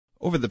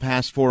Over the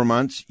past 4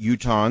 months,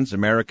 Utahns,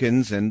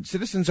 Americans, and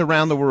citizens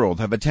around the world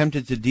have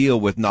attempted to deal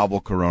with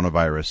novel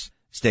coronavirus.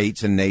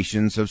 States and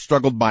nations have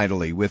struggled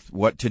mightily with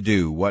what to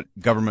do, what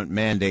government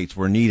mandates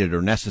were needed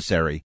or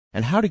necessary,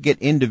 and how to get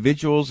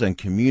individuals and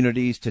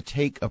communities to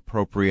take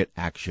appropriate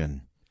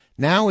action.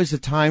 Now is the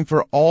time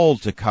for all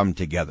to come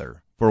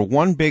together for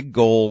one big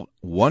goal,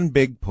 one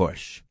big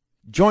push.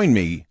 Join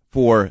me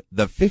for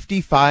the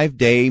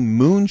 55-day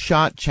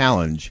Moonshot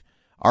Challenge,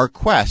 our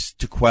quest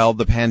to quell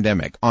the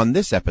pandemic, on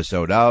this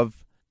episode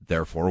of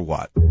Therefore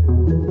What?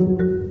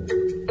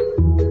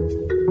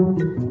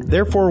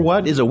 Therefore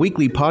What is a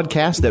weekly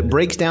podcast that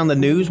breaks down the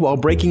news while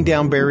breaking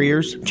down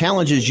barriers,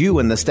 challenges you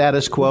in the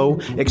status quo,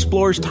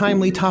 explores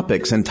timely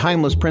topics and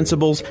timeless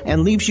principles,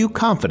 and leaves you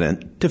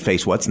confident to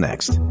face what's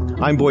next.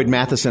 I'm Boyd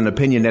Matheson,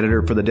 opinion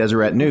editor for the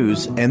Deseret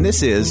News, and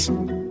this is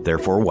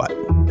Therefore What?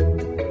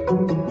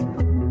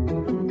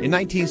 In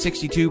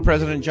 1962,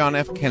 President John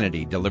F.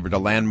 Kennedy delivered a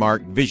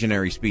landmark,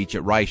 visionary speech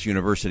at Rice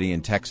University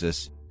in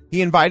Texas.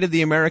 He invited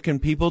the American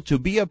people to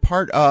be a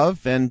part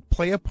of and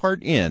play a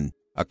part in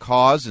a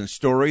cause and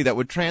story that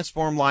would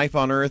transform life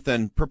on Earth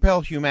and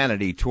propel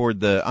humanity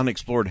toward the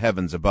unexplored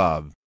heavens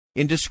above.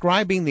 In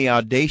describing the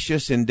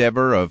audacious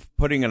endeavor of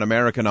putting an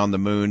American on the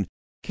moon,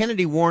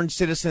 Kennedy warned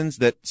citizens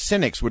that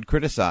cynics would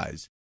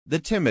criticize, the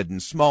timid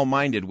and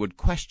small-minded would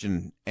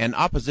question, and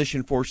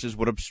opposition forces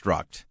would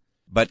obstruct.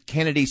 But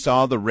Kennedy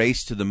saw the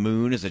race to the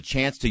moon as a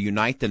chance to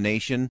unite the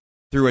nation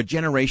through a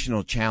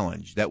generational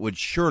challenge that would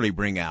surely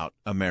bring out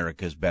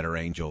America's better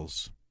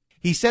angels.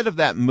 He said of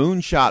that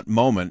moonshot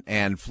moment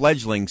and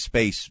fledgling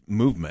space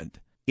movement,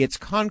 its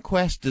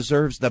conquest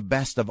deserves the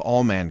best of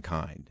all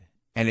mankind,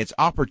 and its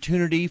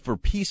opportunity for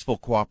peaceful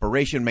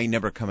cooperation may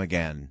never come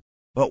again.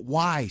 But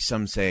why,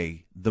 some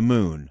say, the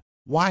moon?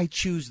 Why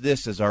choose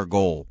this as our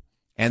goal?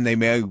 And they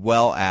may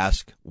well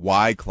ask,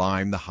 why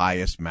climb the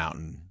highest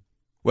mountain?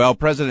 Well,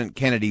 President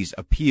Kennedy's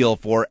appeal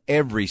for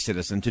every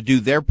citizen to do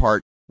their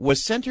part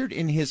was centered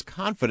in his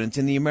confidence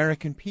in the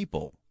American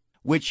people,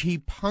 which he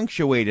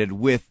punctuated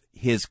with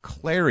his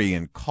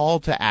clarion call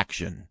to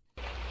action.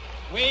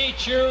 We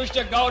choose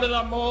to go to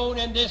the moon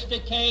in this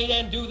decade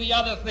and do the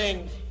other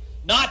things,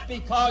 not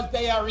because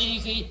they are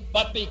easy,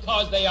 but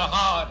because they are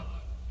hard.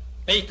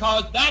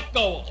 Because that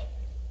goal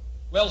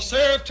will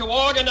serve to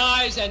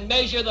organize and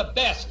measure the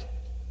best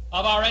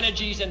of our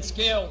energies and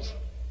skills.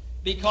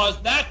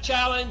 Because that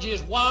challenge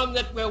is one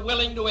that we're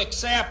willing to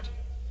accept,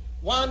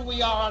 one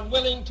we are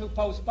unwilling to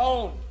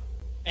postpone,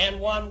 and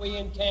one we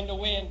intend to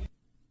win.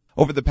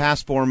 Over the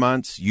past 4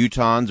 months,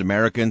 Utahns,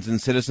 Americans,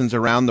 and citizens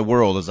around the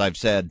world, as I've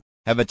said,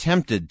 have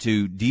attempted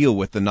to deal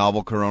with the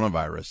novel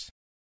coronavirus.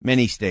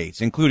 Many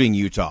states, including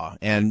Utah,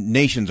 and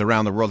nations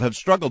around the world have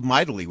struggled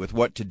mightily with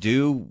what to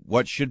do,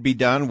 what should be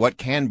done, what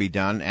can be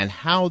done, and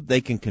how they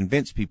can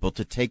convince people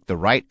to take the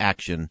right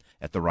action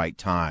at the right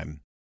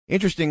time.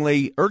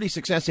 Interestingly, early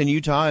success in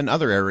Utah and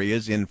other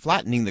areas in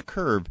flattening the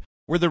curve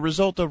were the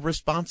result of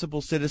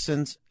responsible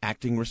citizens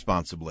acting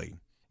responsibly.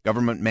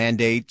 Government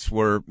mandates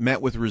were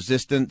met with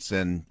resistance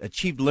and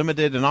achieved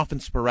limited and often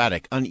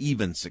sporadic,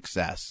 uneven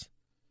success.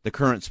 The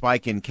current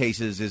spike in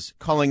cases is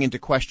calling into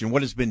question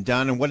what has been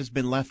done and what has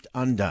been left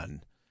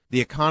undone.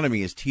 The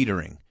economy is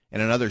teetering,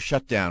 and another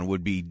shutdown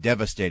would be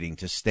devastating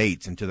to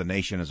states and to the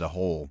nation as a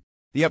whole.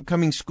 The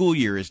upcoming school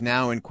year is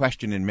now in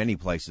question in many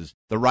places.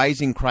 The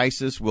rising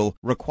crisis will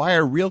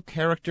require real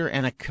character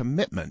and a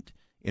commitment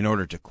in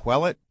order to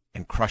quell it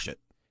and crush it.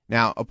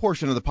 Now, a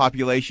portion of the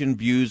population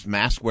views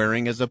mask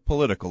wearing as a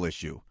political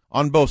issue,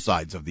 on both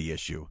sides of the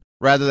issue,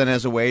 rather than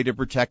as a way to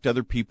protect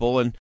other people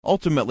and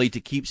ultimately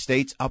to keep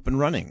states up and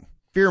running.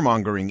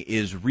 Fear-mongering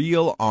is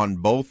real on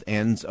both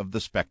ends of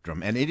the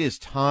spectrum, and it is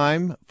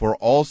time for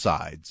all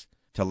sides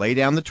to lay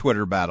down the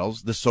Twitter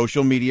battles, the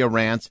social media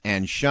rants,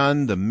 and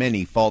shun the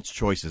many false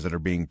choices that are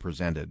being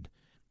presented.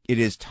 It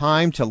is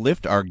time to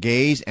lift our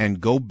gaze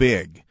and go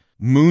big,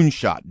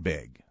 moonshot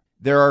big.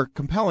 There are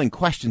compelling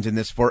questions in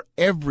this for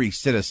every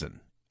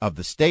citizen of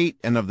the state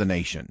and of the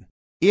nation.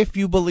 If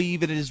you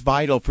believe it is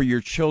vital for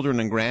your children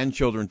and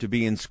grandchildren to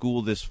be in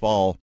school this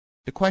fall,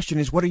 the question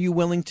is, what are you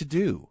willing to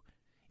do?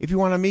 If you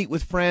want to meet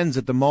with friends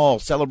at the mall,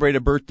 celebrate a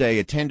birthday,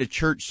 attend a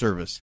church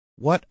service,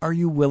 what are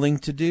you willing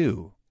to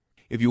do?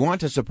 If you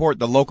want to support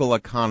the local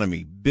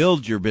economy,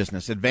 build your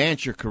business,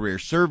 advance your career,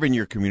 serve in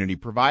your community,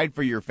 provide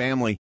for your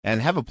family,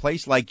 and have a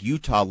place like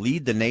Utah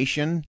lead the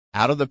nation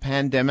out of the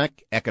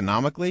pandemic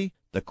economically,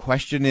 the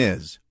question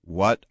is,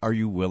 what are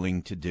you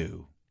willing to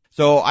do?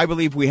 So I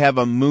believe we have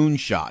a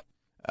moonshot.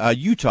 A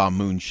Utah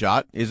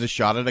moonshot is a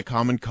shot at a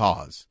common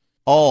cause,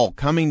 all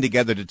coming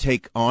together to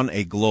take on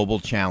a global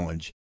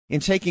challenge. In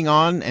taking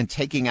on and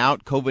taking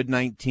out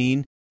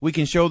COVID-19, we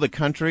can show the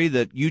country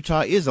that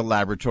Utah is a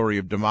laboratory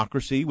of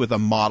democracy with a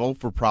model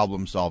for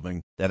problem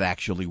solving that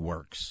actually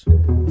works.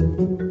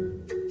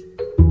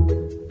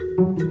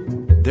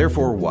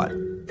 Therefore what?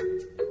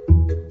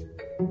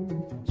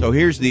 So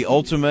here's the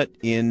ultimate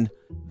in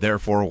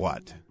Therefore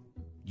What?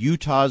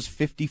 Utah's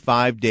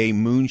 55-day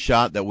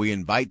moonshot that we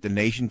invite the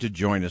nation to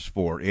join us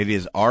for. It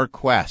is our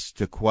quest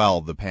to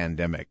quell the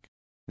pandemic.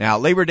 Now,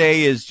 Labor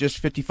Day is just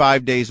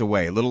 55 days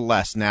away, a little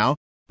less now.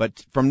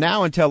 But from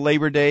now until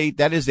Labor Day,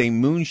 that is a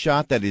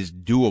moonshot that is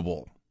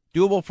doable.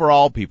 Doable for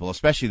all people,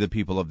 especially the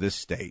people of this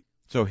state.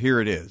 So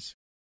here it is.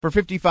 For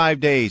 55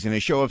 days, in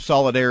a show of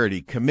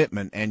solidarity,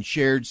 commitment, and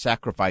shared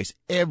sacrifice,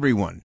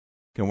 everyone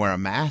can wear a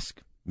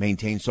mask,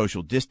 maintain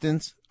social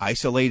distance,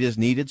 isolate as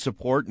needed,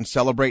 support and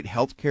celebrate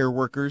healthcare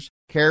workers,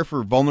 care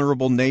for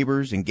vulnerable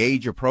neighbors,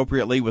 engage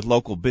appropriately with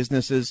local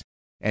businesses,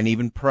 and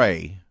even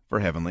pray for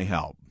heavenly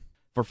help.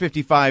 For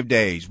 55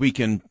 days, we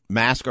can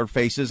mask our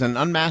faces and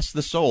unmask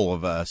the soul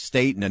of a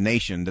state and a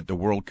nation that the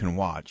world can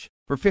watch.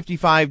 For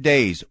 55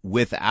 days,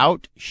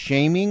 without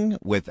shaming,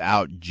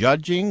 without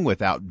judging,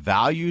 without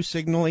value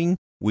signaling,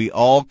 we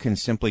all can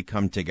simply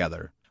come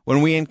together.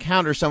 When we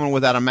encounter someone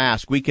without a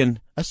mask, we can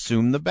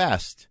assume the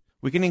best.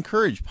 We can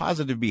encourage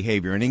positive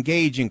behavior and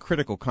engage in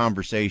critical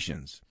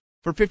conversations.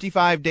 For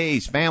 55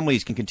 days,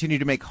 families can continue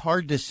to make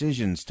hard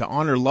decisions to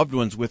honor loved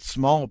ones with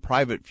small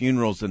private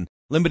funerals and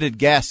limited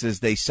guests as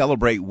they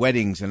celebrate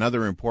weddings and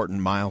other important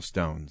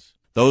milestones.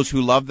 Those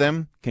who love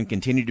them can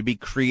continue to be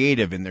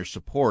creative in their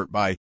support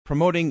by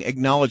promoting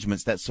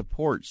acknowledgments that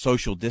support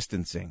social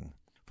distancing.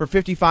 For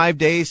 55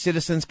 days,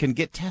 citizens can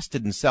get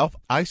tested and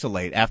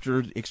self-isolate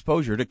after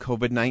exposure to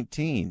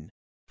COVID-19.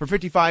 For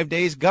 55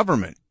 days,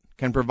 government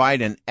can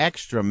provide an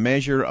extra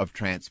measure of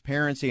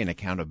transparency and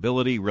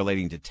accountability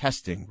relating to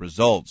testing,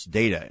 results,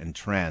 data, and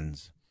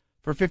trends.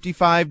 For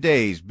 55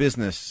 days,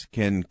 business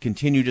can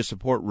continue to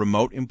support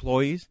remote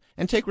employees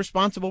and take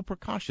responsible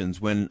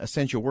precautions when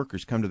essential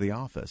workers come to the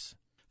office.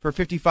 For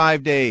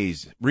 55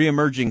 days,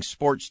 re-emerging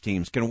sports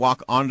teams can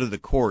walk onto the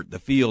court, the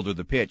field, or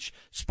the pitch,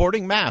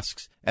 sporting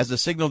masks as a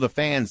signal to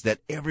fans that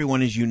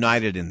everyone is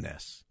united in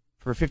this.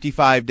 For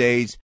 55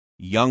 days,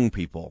 young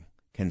people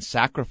can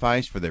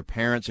sacrifice for their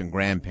parents and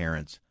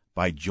grandparents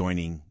by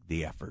joining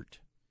the effort.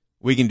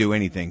 We can do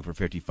anything for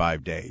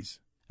 55 days.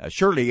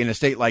 Surely in a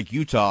state like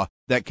Utah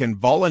that can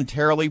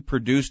voluntarily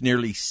produce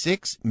nearly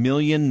 6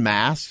 million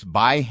masks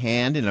by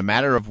hand in a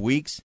matter of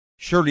weeks,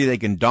 surely they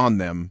can don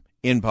them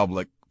in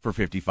public for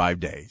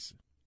 55 days.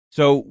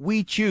 So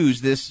we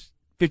choose this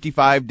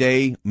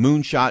 55-day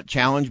moonshot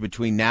challenge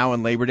between now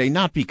and Labor Day,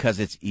 not because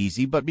it's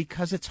easy, but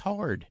because it's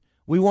hard.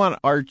 We want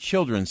our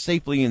children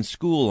safely in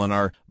school and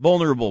our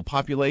vulnerable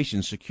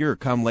population secure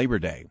come Labor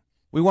Day.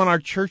 We want our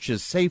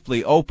churches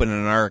safely open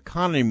and our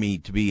economy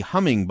to be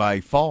humming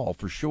by fall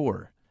for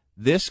sure.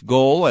 This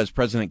goal, as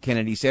President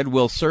Kennedy said,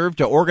 will serve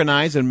to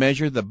organize and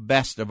measure the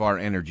best of our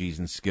energies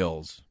and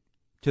skills.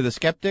 To the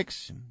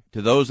skeptics,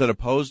 to those that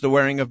oppose the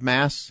wearing of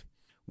masks,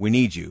 we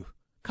need you.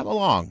 Come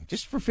along,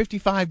 just for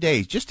 55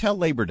 days, just till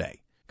Labor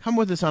Day. Come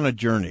with us on a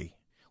journey.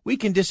 We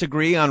can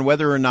disagree on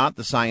whether or not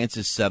the science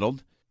is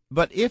settled,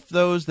 but if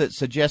those that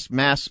suggest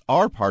masks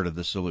are part of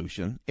the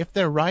solution, if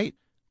they're right,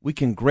 we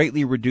can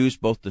greatly reduce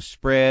both the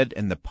spread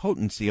and the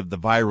potency of the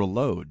viral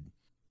load.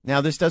 Now,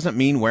 this doesn't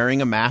mean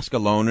wearing a mask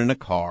alone in a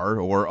car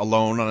or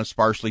alone on a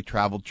sparsely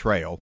traveled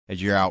trail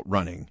as you're out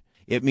running.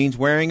 It means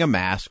wearing a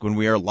mask when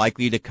we are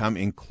likely to come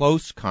in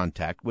close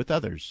contact with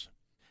others.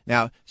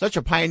 Now, such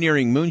a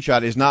pioneering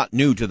moonshot is not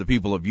new to the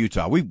people of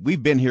Utah.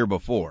 We've been here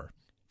before.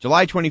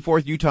 July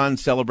 24th, Utahns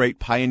celebrate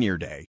Pioneer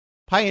Day.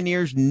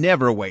 Pioneers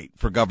never wait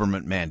for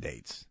government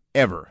mandates,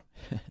 ever.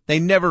 They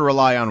never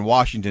rely on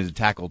Washington to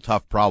tackle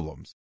tough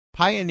problems.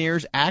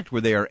 Pioneers act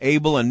where they are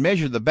able and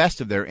measure the best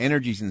of their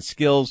energies and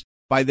skills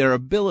by their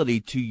ability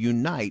to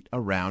unite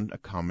around a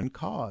common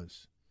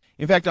cause.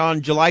 In fact,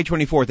 on July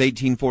 24th,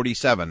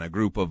 1847, a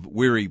group of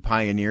weary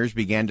pioneers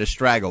began to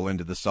straggle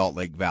into the Salt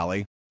Lake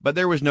Valley, but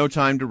there was no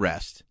time to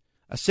rest.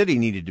 A city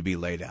needed to be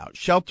laid out,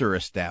 shelter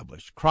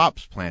established,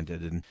 crops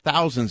planted, and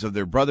thousands of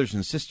their brothers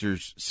and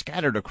sisters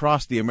scattered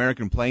across the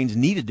American plains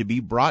needed to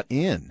be brought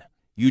in.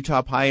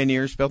 Utah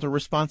pioneers felt a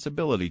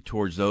responsibility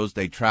towards those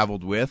they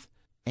traveled with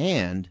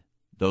and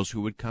those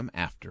who would come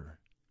after.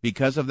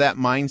 Because of that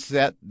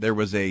mindset, there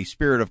was a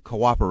spirit of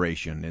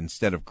cooperation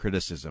instead of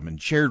criticism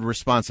and shared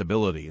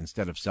responsibility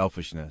instead of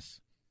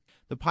selfishness.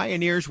 The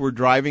pioneers were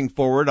driving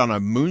forward on a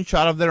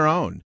moonshot of their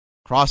own,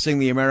 crossing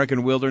the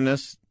American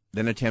wilderness,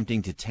 then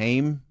attempting to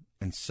tame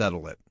and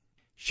settle it.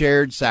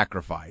 Shared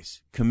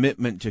sacrifice,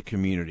 commitment to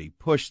community,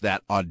 pushed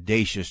that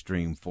audacious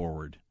dream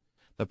forward.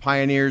 The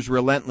pioneers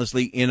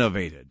relentlessly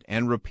innovated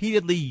and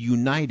repeatedly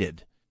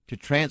united to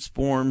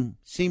transform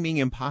seeming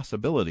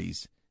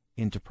impossibilities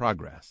into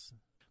progress.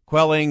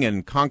 Quelling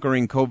and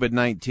conquering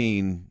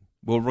COVID-19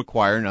 will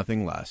require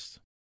nothing less.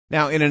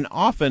 Now, in an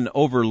often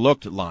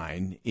overlooked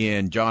line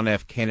in John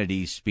F.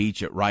 Kennedy's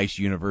speech at Rice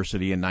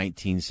University in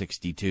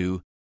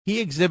 1962, he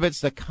exhibits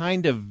the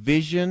kind of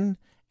vision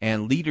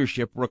and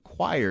leadership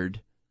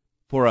required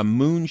for a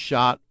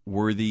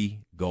moonshot-worthy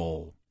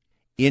goal.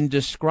 In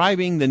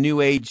describing the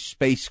New Age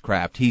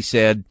spacecraft, he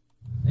said,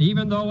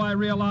 "Even though I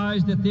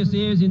realize that this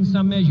is, in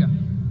some measure,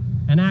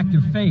 an act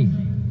of faith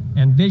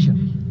and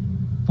vision,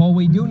 for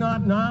we do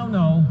not now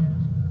know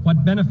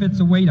what benefits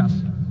await us.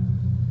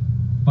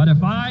 But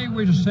if I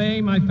were to say,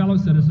 my fellow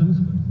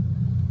citizens,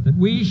 that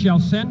we shall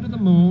send to the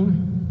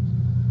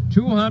moon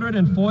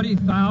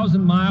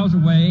 240,000 miles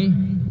away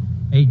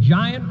a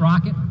giant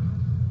rocket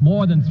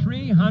more than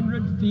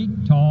 300 feet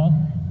tall,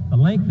 the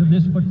length of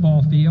this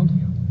football field,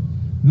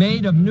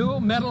 made of new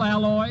metal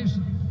alloys,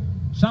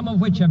 some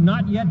of which have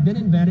not yet been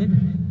invented,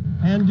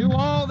 and do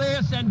all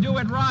this and do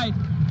it right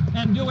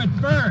and do it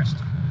first,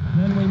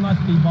 then we must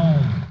be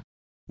bold.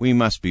 We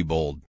must be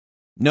bold.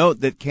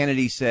 Note that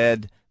Kennedy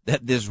said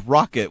that this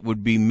rocket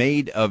would be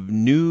made of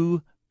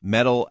new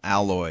metal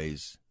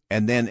alloys,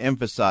 and then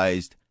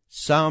emphasized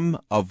some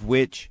of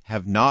which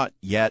have not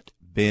yet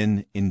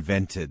been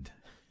invented.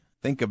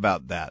 Think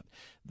about that.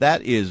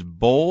 That is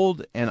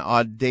bold and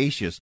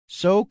audacious.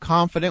 So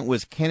confident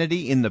was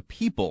Kennedy in the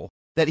people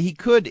that he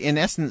could, in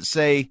essence,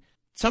 say,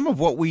 some of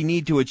what we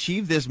need to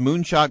achieve this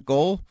moonshot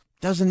goal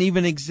doesn't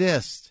even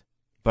exist.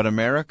 But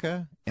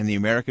America and the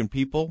American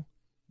people,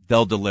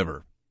 they'll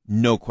deliver.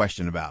 No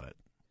question about it.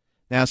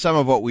 Now, some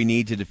of what we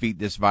need to defeat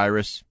this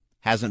virus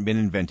hasn't been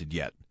invented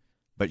yet,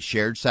 but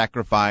shared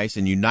sacrifice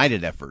and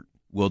united effort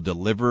will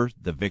deliver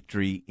the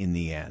victory in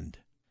the end.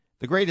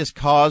 The greatest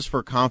cause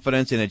for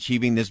confidence in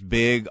achieving this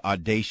big,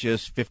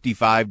 audacious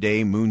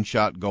 55-day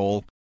moonshot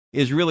goal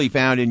is really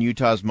found in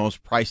Utah's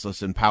most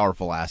priceless and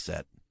powerful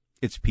asset,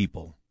 its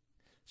people.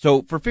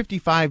 So for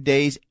 55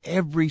 days,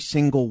 every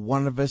single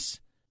one of us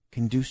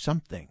can do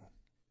something.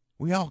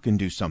 We all can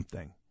do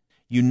something.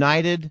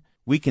 United,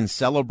 we can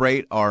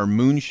celebrate our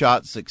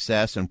moonshot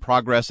success and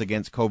progress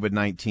against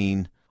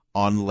COVID-19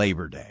 on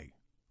Labor Day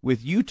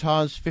with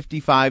Utah's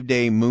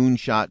 55-day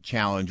moonshot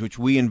challenge, which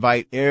we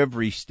invite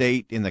every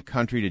state in the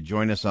country to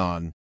join us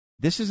on.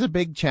 This is a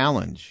big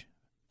challenge,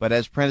 but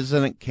as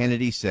President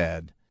Kennedy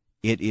said,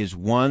 it is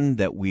one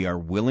that we are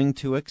willing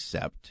to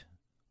accept,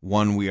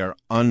 one we are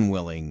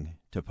unwilling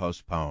to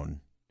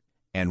postpone,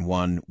 and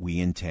one we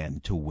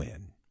intend to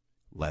win.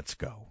 Let's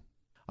go.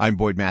 I'm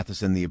Boyd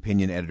Matheson, the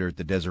opinion editor at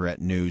the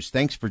Deseret News.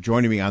 Thanks for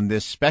joining me on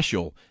this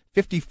special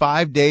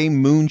 55-day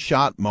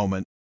moonshot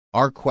moment,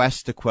 our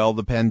quest to quell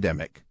the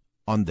pandemic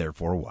on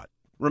Therefore What.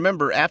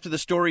 Remember, after the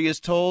story is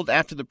told,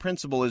 after the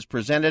principle is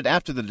presented,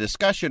 after the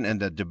discussion and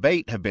the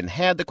debate have been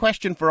had, the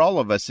question for all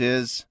of us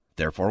is,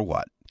 therefore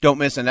what? Don't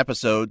miss an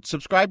episode.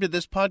 Subscribe to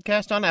this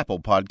podcast on Apple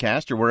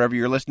Podcast or wherever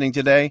you're listening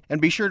today, and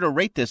be sure to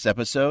rate this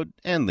episode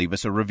and leave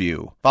us a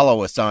review.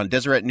 Follow us on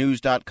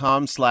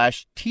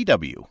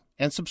DeseretNews.com/TW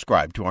and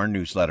subscribe to our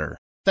newsletter.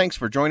 Thanks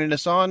for joining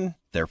us on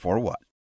Therefore What?